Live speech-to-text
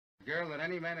girl that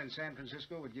any man in San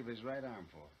Francisco would give his right arm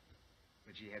for.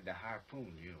 But she had to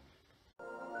harpoon you.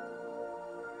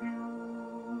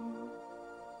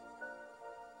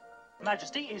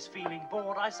 Majesty is feeling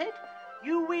bored, I said.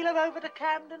 You wheel him over to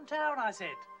Camden Town, I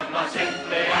said. I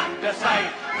simply have to say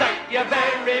thank you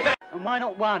very, very... And why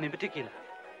not one in particular?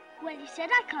 Well, he said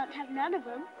I can't have none of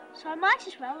them, so I might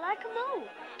as well like them all.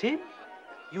 Tim,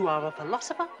 you are a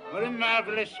philosopher. What a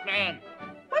marvelous man.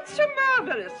 What's so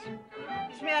marvellous?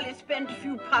 He's merely spent a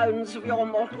few pounds of your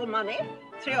mortal money.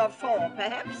 3 or 4,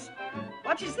 perhaps.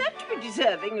 What is that to be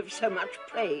deserving of so much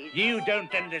praise? You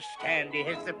don't understand. He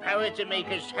has the power to make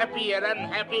us happy or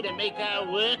unhappy, to make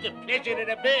our work a pleasure and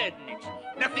a burden. It's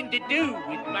nothing to do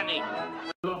with money.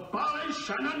 Abolish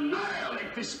and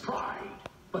annihilate this pride,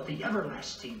 but the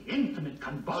everlasting, infinite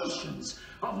convulsions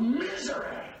of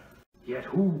misery. Yet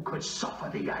who could suffer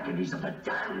the agonies of the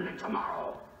damned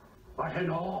tomorrow? What an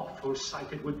awful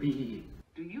sight it would be.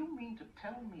 Do you mean to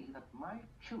tell me that my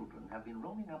children have been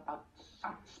roaming about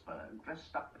Salzburg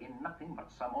dressed up in nothing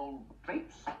but some old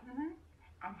drapes? Mm-hmm.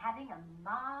 And having a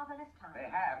marvelous time. They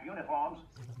have uniforms.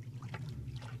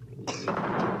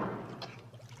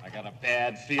 I got a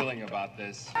bad feeling about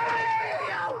this.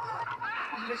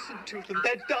 Listen to them.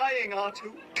 They're dying,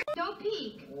 Artu. Don't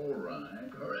peek. All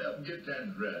right, hurry up and get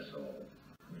that dress off.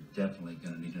 We're definitely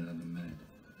gonna need another minute.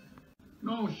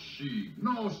 No chic,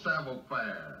 no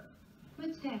savoir-faire.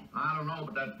 What's that? I don't know,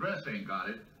 but that dress ain't got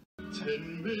it.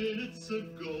 10 minutes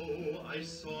ago, I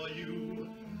saw you.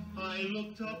 I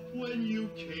looked up when you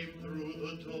came through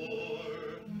the door.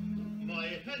 My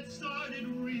head started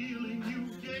reeling. You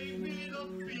gave me the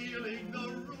feeling the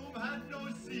room had no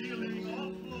ceiling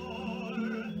or floor.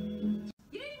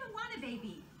 You don't even want a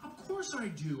baby. Of course I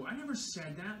do. I never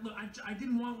said that. Look, I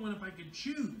didn't want one if I could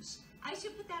choose. I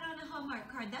should put that on a Hallmark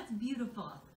card. That's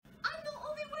beautiful. I'm the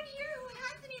only one here who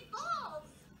has any balls.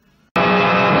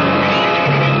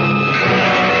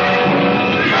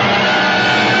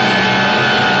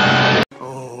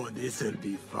 Oh, this'll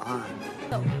be fun.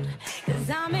 'Cause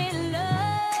I'm in love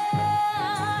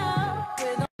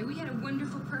with... We had a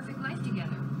wonderful, perfect life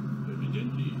together.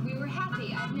 Evidently. We were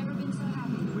happy. I've never been so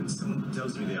happy. When someone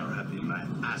tells me they are happy, my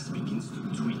ass begins to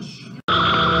twitch.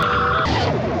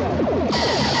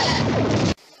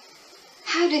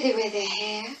 How do they wear their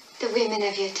hair, the women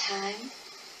of your time?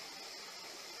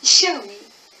 Show me.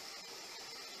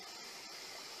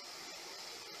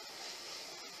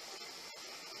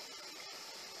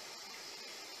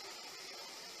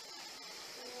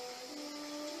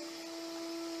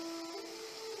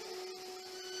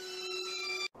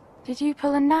 Did you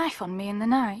pull a knife on me in the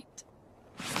night?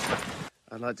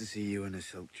 I'd like to see you in a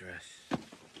silk dress.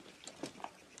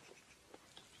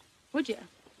 Would you?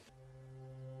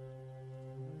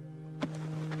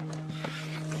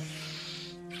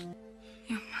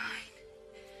 You're mine.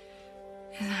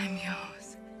 And I'm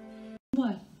yours.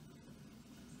 What?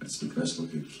 That's the best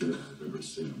looking kid I've ever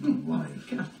seen in my life.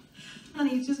 God.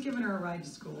 Honey, he's just giving her a ride to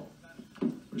school.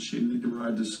 Well, she didn't need to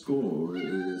ride to school.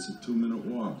 It's a 2-minute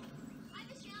walk.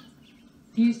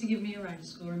 He used to give me a ride to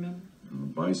school, remember? On a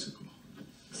bicycle.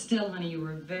 Still, honey, you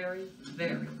were very,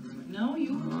 very rude. No,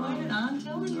 you were quiet. I'm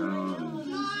telling you right now.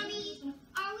 Mommy,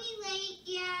 are we late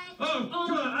yet? Oh,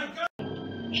 God, I got...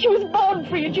 She was born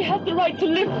free and she has the right to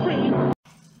live free.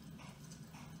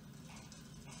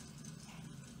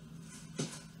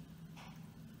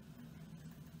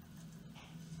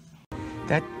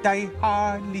 That I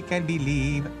hardly can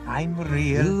believe I'm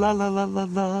real. La la la la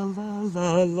la la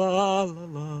la la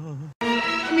la.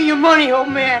 Give me your money, old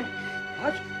man.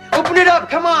 What? Open it up,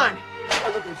 come on.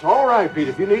 Look, it's all right, Pete.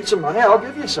 If you need some money, I'll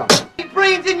give you some.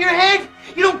 Brains in your head?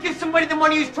 You don't give somebody the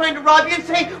money who's trying to rob you and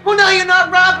say, well, now you're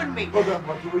not robbing me. Well, then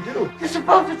what do we do? You're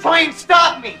supposed to try and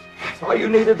stop me. I thought you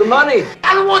needed the money.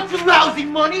 I don't want your lousy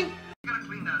money. You gotta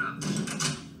clean that up.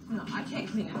 No, I can't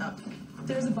clean it up.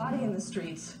 There's a body in the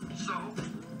streets. So?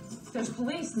 There's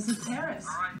police. This is Paris.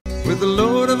 With a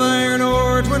load of iron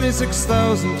ore,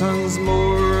 26,000 tons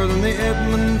more than the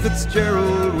Edmund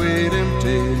Fitzgerald weighed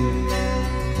empty.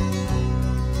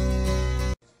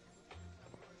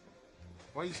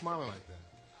 Why are you smiling like that?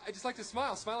 I just like to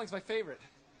smile. Smiling's my favorite.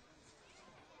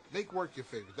 Make work your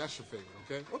favorite. That's your favorite,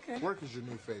 okay? Okay. Work is your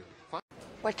new favorite. Fine.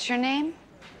 What's your name?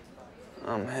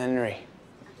 I'm Henry.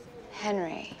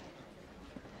 Henry.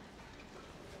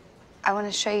 I want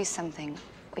to show you something.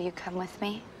 Will you come with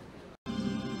me?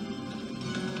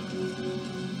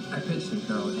 I pitched in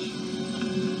college.